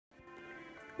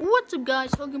What's up,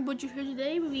 guys? Hogan Butcher here.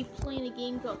 Today we'll be playing a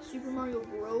game called Super Mario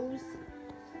Bros.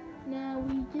 Now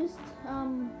we're just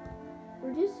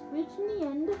reaching the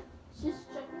end. Just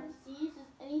checking to see if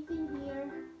there's anything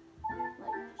here.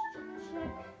 Like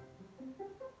check.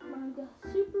 Manga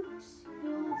super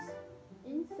skills,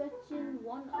 infection,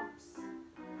 1-ups.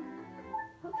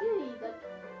 Okay,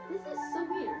 this is so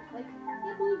weird. Like, I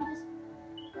can't believe we just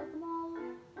got them all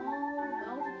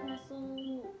Bowser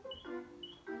Castle.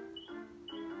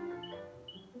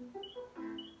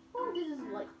 This is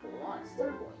like a lot of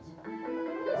star points. How many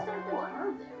star points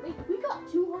are there? Wait, we got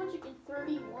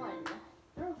 231.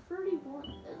 There are 31.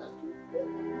 That's true.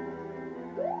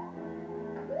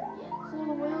 Yeah, so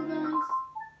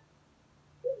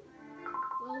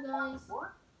guys,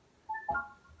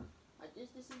 I guess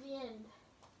this is the end.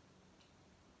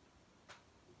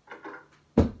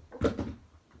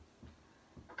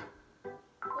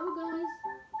 Well guys,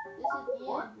 this is the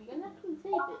end. We're gonna have to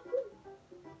tape it.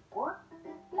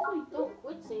 Guess we don't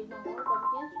quit save no more, but we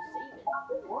can't just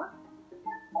save it.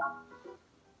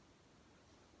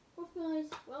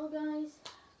 Well guys,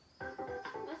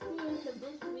 that's the end of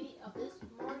this video, of this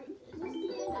Mario. Is this the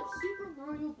end of Super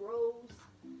Mario Bros?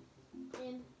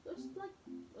 And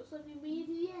looks like we made it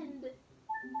to the end.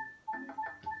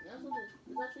 There's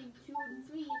actually 2 and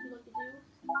 3 if you'd like to do.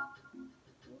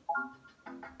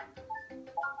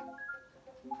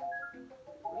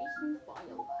 Recent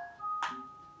file.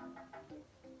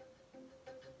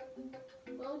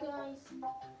 Well guys,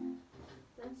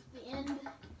 that's the end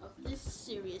of this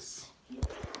series.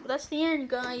 Well, that's the end,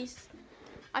 guys.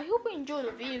 I hope you enjoyed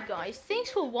the video, guys. Thanks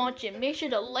for watching. Make sure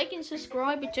to like and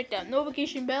subscribe and check that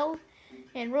notification bell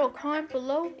and roll a comment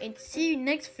below, and see you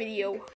next video.